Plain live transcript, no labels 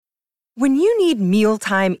When you need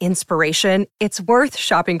mealtime inspiration, it's worth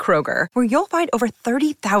shopping Kroger, where you'll find over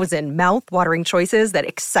 30,000 mouth-watering choices that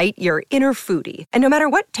excite your inner foodie. And no matter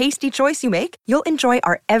what tasty choice you make, you'll enjoy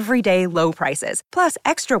our everyday low prices, plus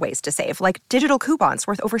extra ways to save, like digital coupons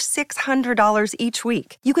worth over $600 each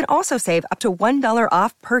week. You can also save up to $1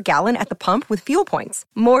 off per gallon at the pump with fuel points.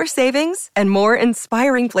 More savings and more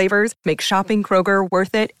inspiring flavors make shopping Kroger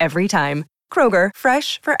worth it every time. Kroger,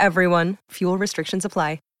 fresh for everyone. Fuel restrictions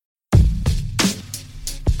apply.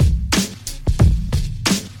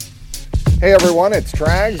 Hey everyone, it's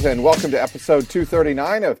Trags, and welcome to episode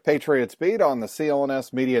 239 of Patriots Beat on the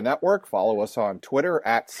CLNS Media Network. Follow us on Twitter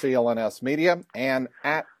at CLNS Media and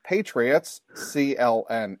at Patriots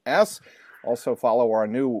CLNS. Also follow our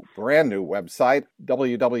brand new website,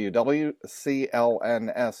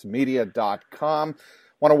 www.clnsmedia.com.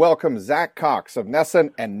 Want to welcome Zach Cox of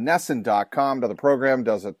NESN and NESN.com to the program.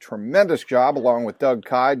 Does a tremendous job along with Doug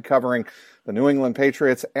Kyed covering the New England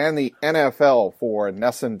Patriots and the NFL for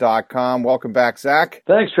NESN.com. Welcome back, Zach.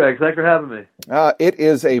 Thanks, Treg. Thanks for having me. It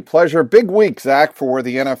is a pleasure. Big week, Zach, for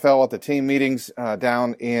the NFL at the team meetings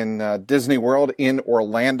down in Disney World in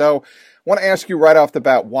Orlando. I want to ask you right off the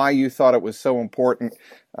bat why you thought it was so important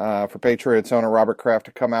for Patriots owner Robert Kraft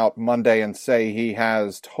to come out Monday and say he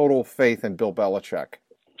has total faith in Bill Belichick.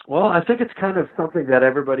 Well, I think it's kind of something that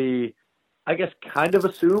everybody, I guess, kind of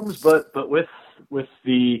assumes, but with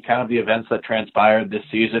the kind of the events that transpired this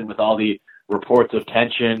season, with all the reports of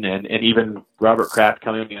tension and even Robert Kraft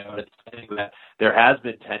coming out and saying that there has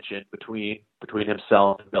been tension between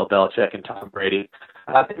himself and Bill Belichick and Tom Brady,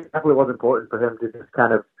 I think it definitely was important for him to just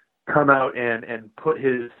kind of come out and put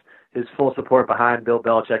his full support behind Bill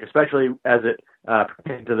Belichick, especially as it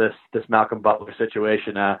pertained to this Malcolm Butler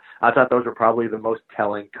situation. I thought those were probably the most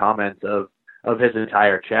telling comments of his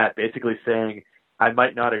entire chat, basically saying, I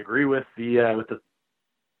might not agree with the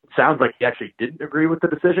sounds like he actually didn't agree with the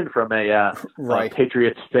decision from a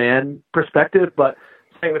Patriots fan perspective, but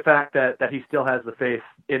saying the fact that he still has the faith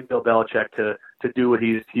in Bill Belichick to do what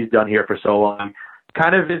he's done here for so long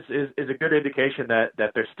kind of is a good indication that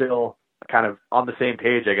they're still kind of on the same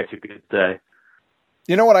page, I guess you could say.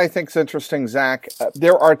 You know what I think is interesting, Zach?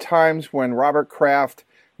 There are times when Robert Kraft,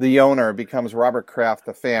 the owner, becomes Robert Kraft,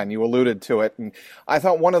 the fan. You alluded to it, and I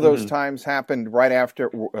thought one of those times happened right after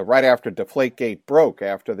Deflategate broke,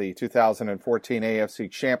 after the 2014 AFC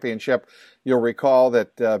Championship. You'll recall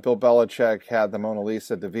that Bill Belichick had the Mona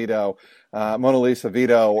Lisa Vito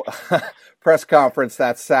press conference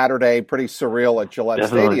that Saturday, pretty surreal at Gillette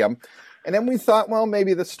Stadium. And then we thought, well,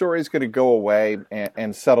 maybe the story's going to go away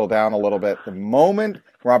and settle down a little bit. The moment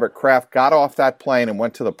Robert Kraft got off that plane and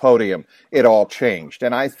went to the podium, it all changed.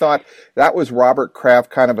 And I thought that was Robert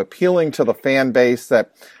Kraft kind of appealing to the fan base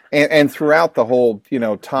that, and throughout the whole,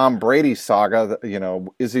 Tom Brady saga,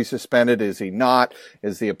 is he suspended? Is he not?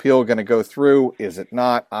 Is the appeal going to go through? Is it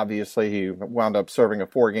not? Obviously, he wound up serving a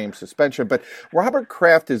 4-game suspension. But Robert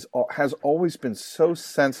Kraft has always been so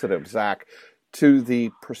sensitive, Zach, to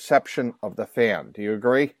the perception of the fan. Do you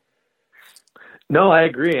agree? No, I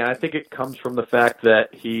agree. And I think it comes from the fact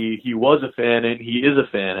that he was a fan and he is a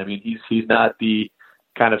fan. I mean, he's not the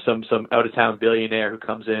kind of some out-of-town billionaire who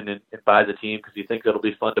comes in and buys a team because he thinks it'll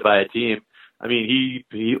be fun to buy a team. I mean, he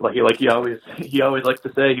always likes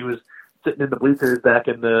to say, he was sitting in the bleachers back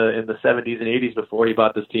in the 70s and 80s before he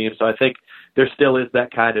bought this team. So I think there still is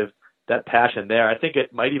that passion there. I think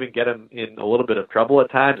it might even get him in a little bit of trouble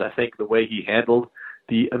at times. I think the way he handled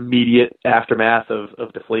the immediate aftermath of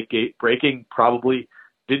Deflategate breaking probably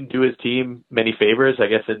didn't do his team many favors, I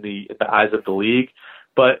guess, in the eyes of the league.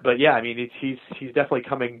 But yeah, I mean, he's definitely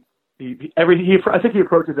coming. I think he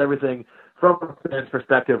approaches everything from a fan's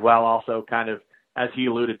perspective, while also kind of, as he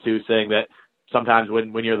alluded to, saying that sometimes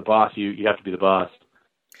when you're the boss, you have to be the boss.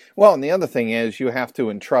 Well, and the other thing is you have to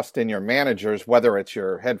entrust in your managers, whether it's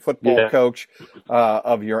your head football coach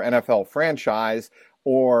of your NFL franchise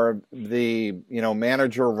or the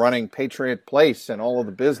manager running Patriot Place and all of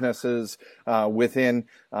the businesses within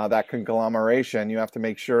that conglomeration. You have to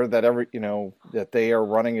make sure that that they are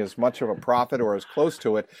running as much of a profit or as close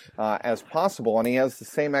to it as possible. And he has the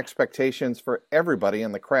same expectations for everybody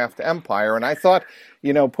in the Kraft empire. And I thought,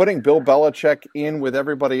 putting Bill Belichick in with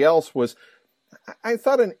everybody else was, I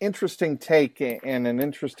thought, an interesting take and an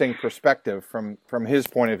interesting perspective from his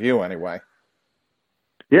point of view anyway.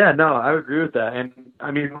 Yeah, no, I would agree with that. And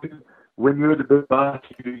I mean, when you're the big boss,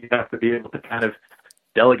 you have to be able to kind of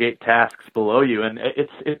delegate tasks below you. And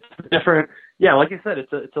it's different. Yeah, like you said,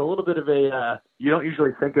 it's a little bit of a, you don't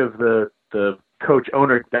usually think of the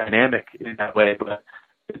coach-owner dynamic in that way, but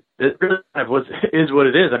it really kind of is what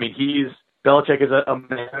it is. I mean, Belichick is a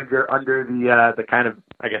manager under the kind of,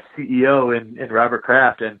 I guess, CEO in Robert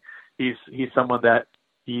Kraft, and he's someone that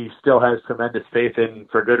he still has tremendous faith in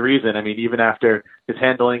for good reason. I mean, even after his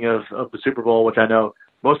handling of the Super Bowl, which I know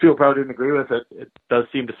most people probably didn't agree with, it does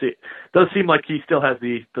seem like he still has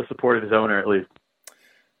the support of his owner, at least.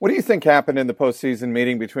 What do you think happened in the postseason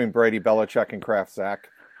meeting between Brady, Belichick, and Kraft, Zach?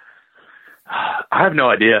 I have no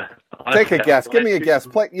idea. Honestly, take a guess. Give me a guess.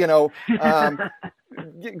 Play,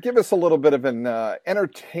 give us a little bit of an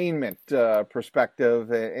entertainment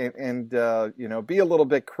perspective, and be a little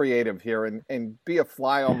bit creative here, and be a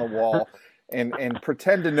fly on the wall, and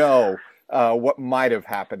pretend to know what might have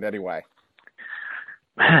happened anyway.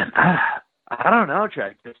 Man, I don't know,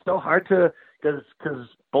 Jack. It's so hard to because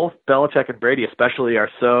both Belichick and Brady, especially,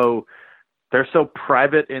 they're so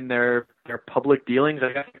private in their public dealings,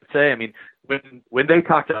 I guess I could say. I mean, when they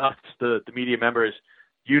talk to us, the media members,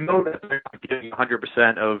 you know that they're not giving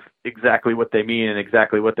 100% of exactly what they mean and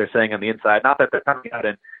exactly what they're saying on the inside. Not that they're coming out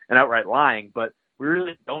and outright lying, but we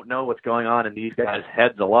really don't know what's going on in these guys'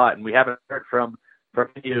 heads a lot, and we haven't heard from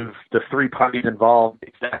any of the three parties involved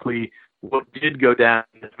exactly what did go down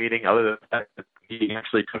in this meeting, other than the fact that the meeting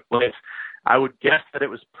actually took place. I would guess that it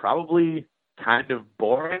was probably kind of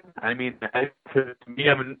boring. I mean, to me,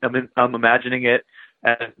 I'm imagining it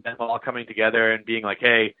as them all coming together and being like,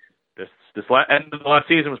 "Hey, this end of the last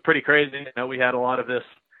season was pretty crazy. I know we had a lot of this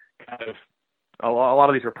kind of a lot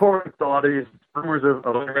of these reports, a lot of these rumors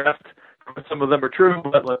of unrest. Some of them are true,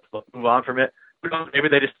 but let's move on from it." Maybe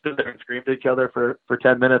they just stood there and screamed at each other for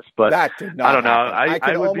 10 minutes, but that did not I don't know.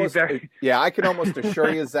 I would be very... Yeah, I can almost assure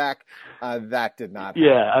you, Zach, that did not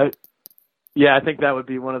happen. I think that would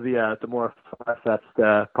be one of the more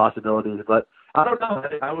far-fetched possibilities. But I don't know.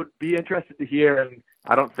 I would be interested to hear, and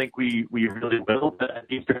I don't think we really will, but I'd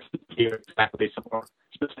be interested to hear exactly some more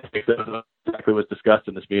specifics of exactly what's discussed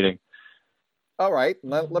in this meeting. All right.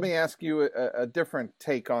 Let me ask you a different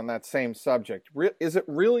take on that same subject. Is it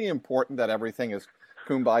really important that everything is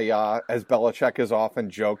kumbaya, as Belichick has often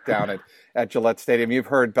joked down at Gillette Stadium? You've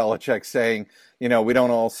heard Belichick saying, we don't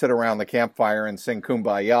all sit around the campfire and sing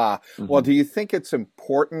kumbaya. Mm-hmm. Well, do you think it's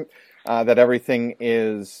important that everything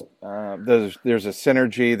is, there's a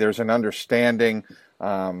synergy, there's an understanding,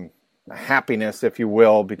 happiness, if you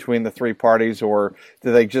will, between the three parties, or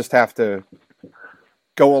do they just have to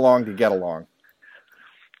go along to get along?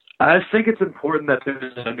 I think it's important that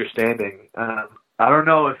there's an understanding. I don't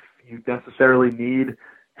know if you necessarily need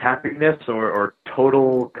happiness or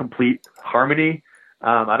total, complete harmony.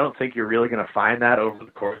 I don't think you're really going to find that over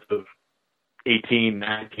the course of 18,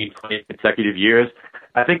 19, 20 consecutive years.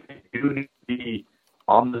 I think they do need to be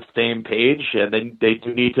on the same page, and then they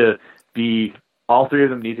do need to be, all three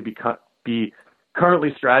of them need to be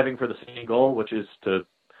currently striving for the same goal, which is to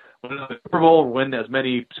win the Super Bowl, win as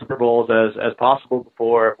many Super Bowls as possible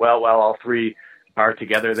before, while all three are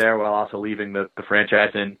together there, while also leaving the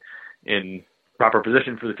franchise in proper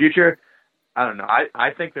position for the future. I don't know.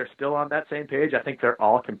 I think they're still on that same page. I think they're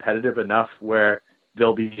all competitive enough where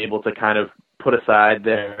they'll be able to kind of put aside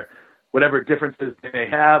their whatever differences they may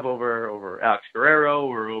have over Alex Guerrero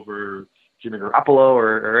or over Jimmy Garoppolo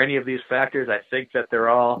or any of these factors. I think that they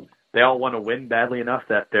all want to win badly enough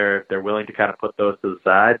that they're willing to kind of put those to the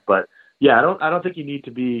side. But yeah, I don't think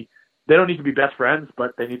they don't need to be best friends,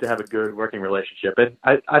 but they need to have a good working relationship. And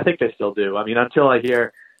I think they still do. I mean, until I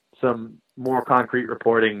hear some more concrete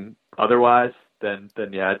reporting otherwise, then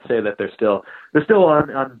yeah, I'd say that they're still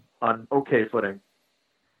on okay footing.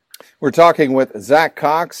 We're talking with Zach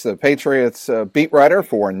Cox, the Patriots beat writer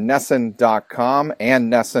for NESN.com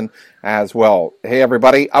and NESN as well. Hey,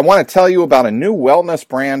 everybody. I want to tell you about a new wellness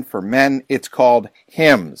brand for men. It's called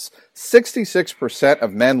Hims. 66%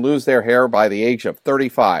 of men lose their hair by the age of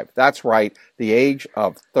 35. That's right, the age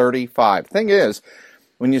of 35. Thing is,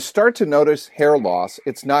 when you start to notice hair loss,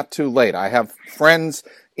 it's not too late. I have friends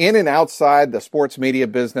in and outside the sports media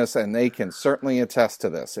business, and they can certainly attest to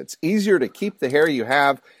this. It's easier to keep the hair you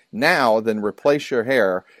have now than replace your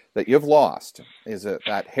hair that you've lost. Is it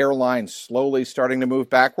that hairline slowly starting to move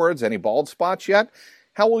backwards? Any bald spots yet?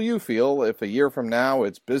 How will you feel if a year from now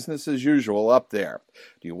it's business as usual up there?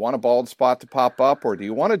 Do you want a bald spot to pop up, or do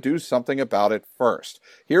you want to do something about it first?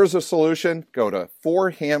 Here's a solution. Go to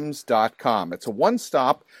forhims.com. It's a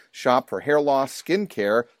one-stop shop for hair loss, skin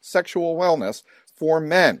care, sexual wellness for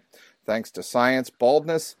men. Thanks to science,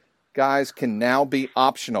 baldness, guys, can now be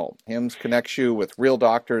optional. Hims connects you with real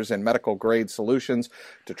doctors and medical-grade solutions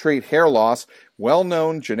to treat hair loss,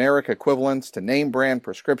 well-known generic equivalents to name-brand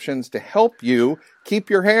prescriptions to help you keep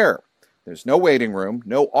your hair. There's no waiting room,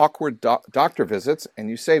 no awkward doctor visits, and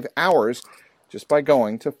you save hours just by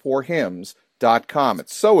going to forhims.com. hims.com.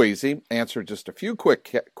 It's so easy. Answer just a few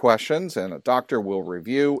quick questions, and a doctor will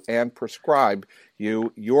review and prescribe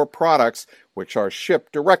you your products, which are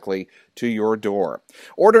shipped directly to your door.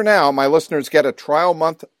 Order now. My listeners get a trial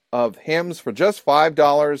month of Hims for just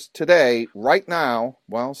 $5 today, right now,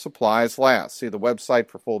 while supplies last. See the website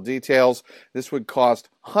for full details. This would cost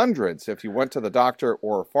hundreds if you went to the doctor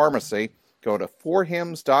or a pharmacy. Go to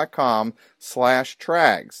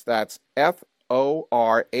forhims.com/trags. That's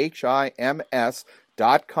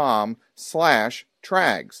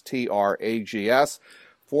forhims.com/trags, TRAGS,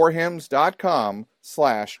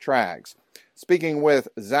 forhims.com/trags. Speaking with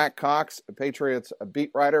Zach Cox, Patriots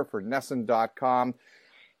beat writer for NESN.com.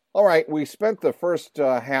 All right, we spent the first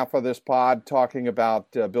half of this pod talking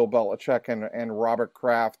about Bill Belichick and Robert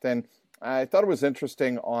Kraft, and I thought it was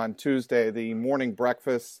interesting on Tuesday, the morning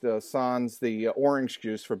breakfast, sans the orange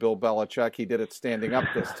juice for Bill Belichick. He did it standing up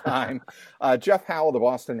this time. Jeff Howe of the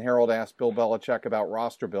Boston Herald asked Bill Belichick about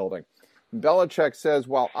roster building. Belichick says,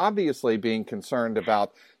 while obviously being concerned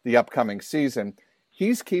about the upcoming season,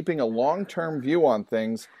 he's keeping a long-term view on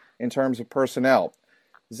things in terms of personnel.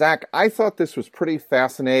 Zach, I thought this was pretty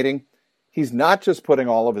fascinating. He's not just putting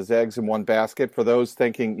all of his eggs in one basket for those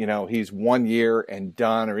thinking, he's 1 year and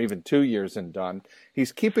done or even 2 years and done.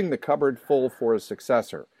 He's keeping the cupboard full for his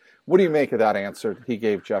successor. What do you make of that answer he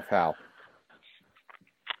gave Jeff Howe?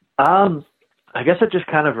 I guess it just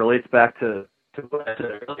kind of relates back to what I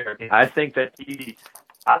said earlier. I think that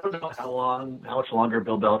I don't know how much longer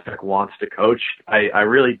Bill Belichick wants to coach. I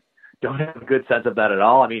really don't have a good sense of that at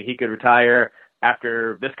all. I mean, he could retire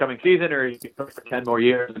after this coming season, or he could coach for 10 more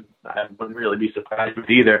years. I wouldn't really be surprised with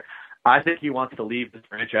either. I think he wants to leave this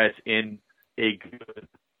franchise in a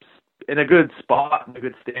good spot, in a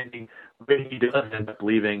good standing, when he does end up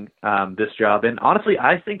leaving this job. And honestly,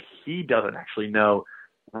 I think he doesn't actually know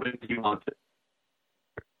when he wants it.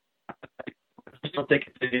 I just don't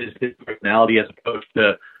think it's his personality as a coach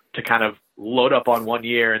to kind of load up on 1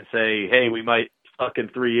 year and say, hey, we might suck in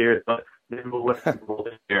 3 years, but maybe we'll win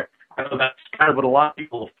this year. I know that's kind of what a lot of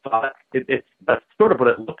people thought. That's sort of what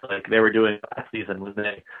it looked like they were doing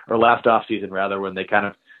last off season when they kind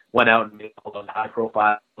of went out and made all those high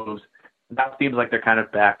profile moves. Now it seems like they're kind of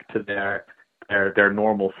back to their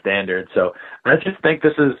normal standards. So I just think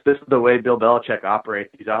this is the way Bill Belichick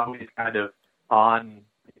operates. He's always kind of on.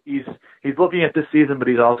 He's looking at this season, but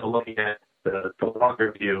he's also looking at the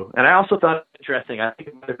longer view. And I also thought it was interesting. I think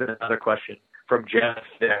it might have been another question from Jeff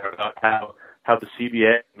there about how the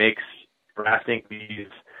CBA makes drafting these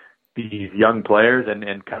young players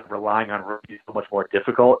and kind of relying on rookies so much more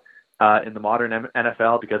difficult in the modern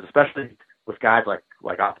NFL, because especially with guys like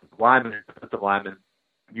offensive linemen and defensive linemen,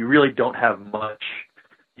 you really don't have much.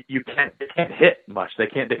 They can't hit much. They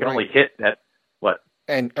can only hit at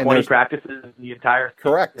 20 practices the entire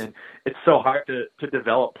season. Correct. And it's so hard to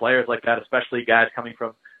develop players like that, especially guys coming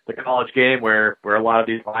from the college game where a lot of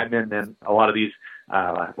these linemen and a lot of these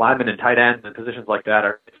linemen and tight ends and positions like that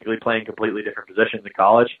are basically playing completely different positions in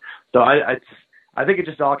college. So I think it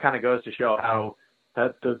just all kind of goes to show how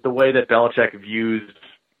that the way that Belichick views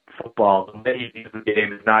football, the way he views the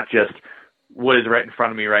game, is not just what is right in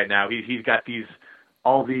front of me right now. He's got he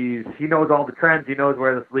knows all the trends, he knows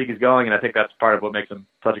where this league is going, and I think that's part of what makes him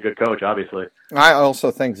such a good coach, obviously. I also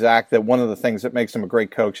think, Zach, that one of the things that makes him a great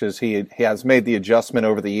coach is he has made the adjustment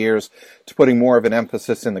over the years to putting more of an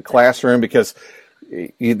emphasis in the classroom, because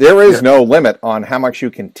there is no limit on how much you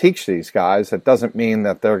can teach these guys. It doesn't mean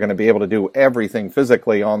that they're going to be able to do everything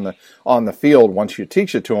physically on the field once you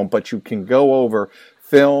teach it to them, but you can go over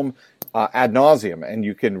film ad nauseum, and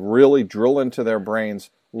you can really drill into their brains.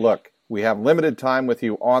 Look, we have limited time with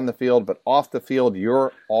you on the field, but off the field,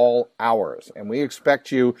 you're all ours. And we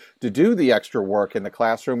expect you to do the extra work in the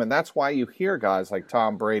classroom. And that's why you hear guys like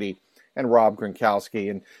Tom Brady and Rob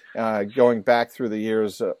Gronkowski, and going back through the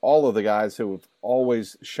years, all of the guys who have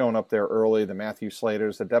always shown up there early, the Matthew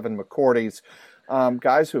Slaters, the Devin McCourtys,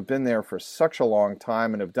 guys who have been there for such a long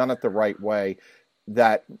time and have done it the right way,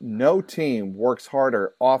 that no team works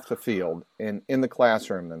harder off the field and in the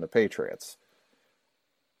classroom than the Patriots.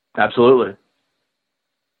 Absolutely.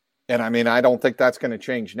 And I mean, I don't think that's going to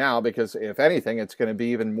change now, because if anything, it's going to be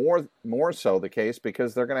even more so the case,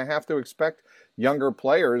 because they're going to have to expect younger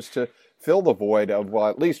players to fill the void of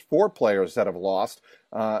at least 4 players that have left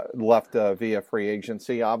via free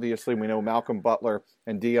agency. Obviously, we know Malcolm Butler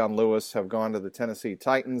and Dion Lewis have gone to the Tennessee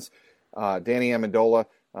Titans. Danny Amendola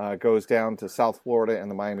goes down to South Florida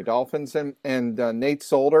and the Miami Dolphins, and Nate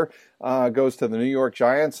Solder goes to the New York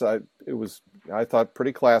Giants. It was I thought,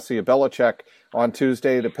 pretty classy of Belichick on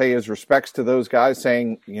Tuesday to pay his respects to those guys,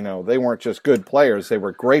 saying, they weren't just good players, they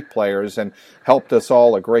were great players and helped us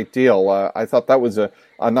all a great deal. I thought that was a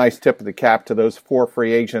nice tip of the cap to those 4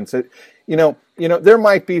 free agents. There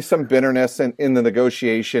might be some bitterness in the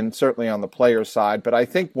negotiation, certainly on the players' side, but I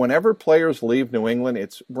think whenever players leave New England,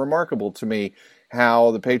 it's remarkable to me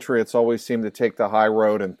how the Patriots always seem to take the high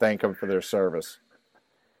road and thank them for their service.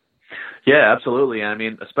 Yeah, absolutely. I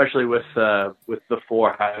mean, especially with the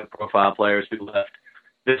 4 high-profile players who left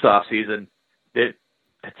this offseason,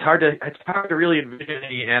 it's hard to really envision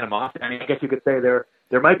any animosity. I mean, I guess you could say there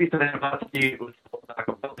might be some animosity with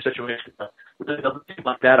the situation, but it really doesn't seem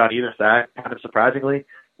like that on either side. Kind of surprisingly,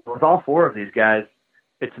 with all 4 of these guys,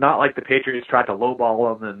 it's not like the Patriots tried to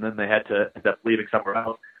lowball them and then they had to end up leaving somewhere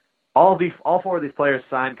else. All 4 of these players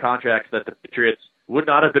signed contracts that the Patriots would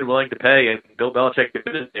not have been willing to pay, and Bill Belichick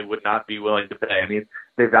admitted they would not be willing to pay. I mean,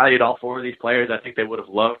 they valued all 4 of these players. I think they would have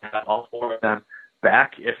loved to have all 4 of them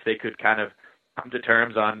back if they could kind of come to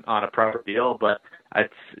terms on a proper deal. But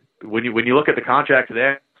when you look at the contracts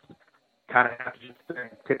there, kind of have to just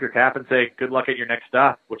tip your cap and say good luck at your next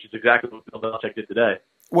stop, which is exactly what Bill Belichick did today.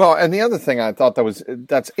 Well, and the other thing I thought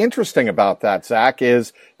that's interesting about that, Zach,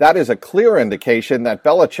 is that is a clear indication that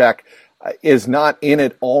Belichick is not in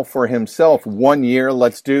it all for himself. 1 year,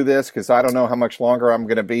 let's do this because I don't know how much longer I'm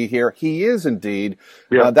going to be here. He is indeed.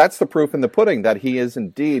 Yeah. That's the proof in the pudding that he is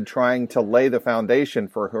indeed trying to lay the foundation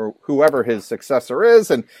for whoever his successor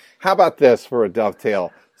is. And how about this for a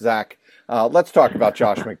dovetail, Zach? Let's talk about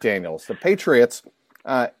Josh McDaniels. The Patriots,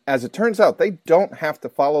 as it turns out, they don't have to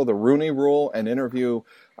follow the Rooney Rule and interview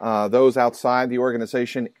those outside the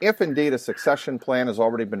organization if indeed a succession plan has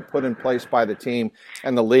already been put in place by the team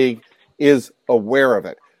and the league is aware of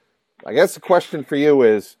it. I guess the question for you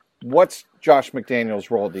is, what's Josh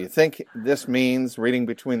McDaniels' role? Do you think this means, reading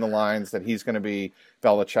between the lines, that he's going to be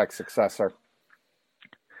Belichick's successor?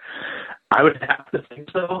 I would have to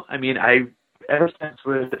think so. I mean, ever since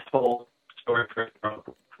with this whole story first broke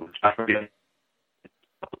with Josh McDaniels,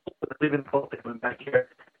 even coming back here,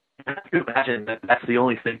 I can imagine that that's the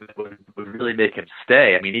only thing that would really make him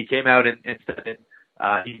stay. I mean, he came out and said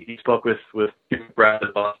he spoke with Jim Brad of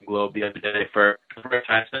the Boston Globe the other day for the first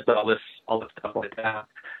time since all this stuff went down.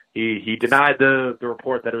 He denied the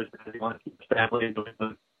report that it was because he wanted to keep his family in New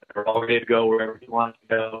England. They're all ready to go wherever he wanted to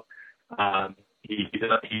go. I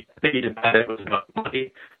think he denied it was about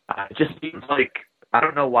money. It just seems like I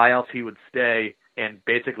don't know why else he would stay and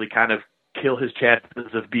basically kind of kill his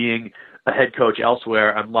chances of being a head coach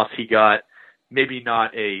elsewhere unless he got maybe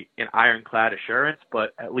not an ironclad assurance,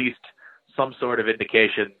 but at least some sort of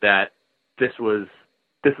indication that this is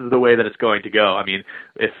the way that it's going to go. I mean,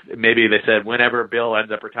 if maybe they said whenever Bill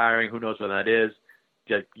ends up retiring, who knows when that is,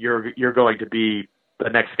 you're going to be the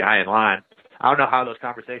next guy in line. I don't know how those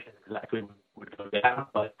conversations exactly would go down,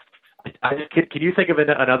 but can you think of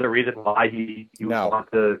another reason why he would want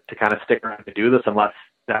to kind of stick around to do this, unless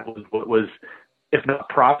that was what was, if not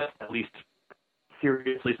promised, at least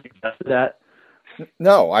seriously suggested that?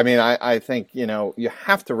 No, I mean, I think, you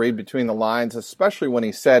have to read between the lines, especially when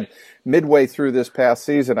he said midway through this past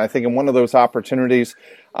season, I think in one of those opportunities,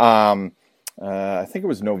 I think it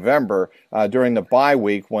was November, during the bye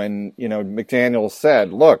week when, McDaniels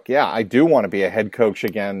said, look, yeah, I do want to be a head coach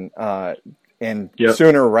again, and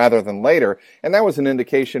sooner rather than later. And that was an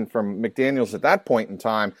indication from McDaniels at that point in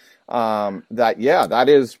time that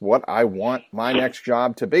is what I want my next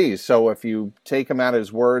job to be. So if you take him at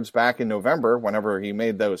his words back in November, whenever he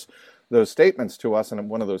made those statements to us in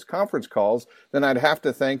one of those conference calls, then I'd have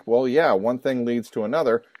to think, well, yeah, one thing leads to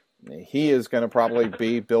another. He is going to probably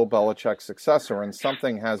be Bill Belichick's successor, and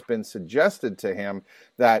something has been suggested to him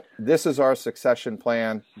that this is our succession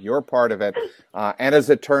plan, you're part of it, and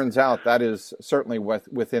as it turns out, that is certainly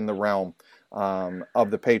within the realm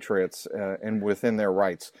of the Patriots and within their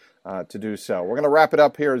rights to do so. We're going to wrap it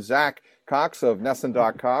up here. Zach Cox of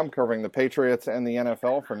NESN.com, covering the Patriots and the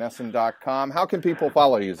NFL for NESN.com. How can people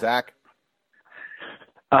follow you, Zach?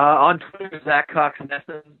 On Twitter, Zach Cox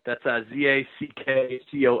Nesson. That's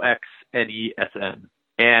ZACKCOXNESN.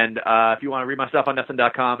 And if you want to read my stuff on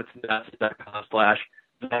NESN.com, it's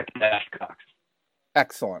NESN.com/Zach-Cox.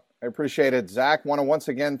 Excellent. I appreciate it, Zach. Want to once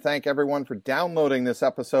again thank everyone for downloading this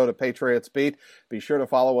episode of Patriots Beat. Be sure to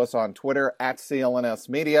follow us on Twitter at CLNS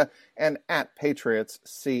Media and at Patriots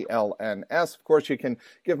CLNS. Of course, you can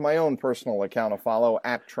give my own personal account a follow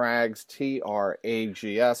at Trags,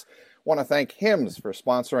 TRAGS. Want to thank Hims for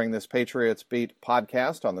sponsoring this Patriots Beat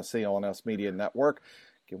podcast on the CLNS Media Network.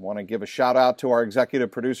 I want to give a shout out to our executive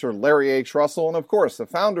producer, Larry H. Russell, and of course, the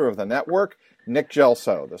founder of the network, Nick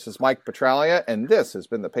Gelso. This is Mike Petraglia, and this has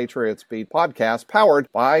been the Patriots Beat podcast powered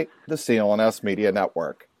by the CLNS Media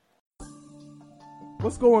Network.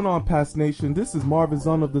 What's going on, Pats Nation? This is Marvin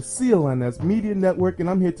Zahn of the CLNS Media Network, and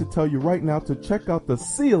I'm here to tell you right now to check out the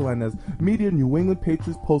CLNS Media New England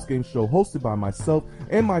Patriots postgame show hosted by myself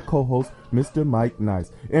and my co-host, Mr. Mike Nice.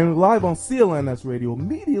 And live on CLNS Radio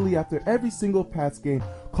immediately after every single Pats game.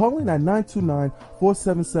 Call in at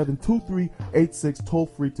 929-477-2386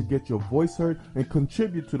 toll-free to get your voice heard and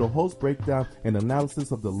contribute to the host breakdown and analysis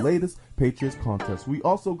of the latest Patriots contest. We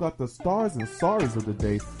also got the stars and sorries of the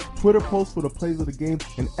day, Twitter posts for the plays of the game,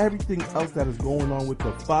 and everything else that is going on with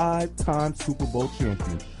the 5-time Super Bowl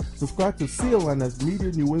champion. Subscribe to CLNS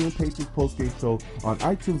Media New England Patriots postgame show on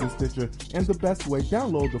iTunes and Stitcher, and the best way,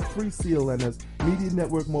 download the free CLNS Media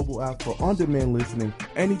Network mobile app for on-demand listening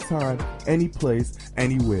anytime, any place,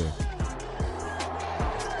 anywhere.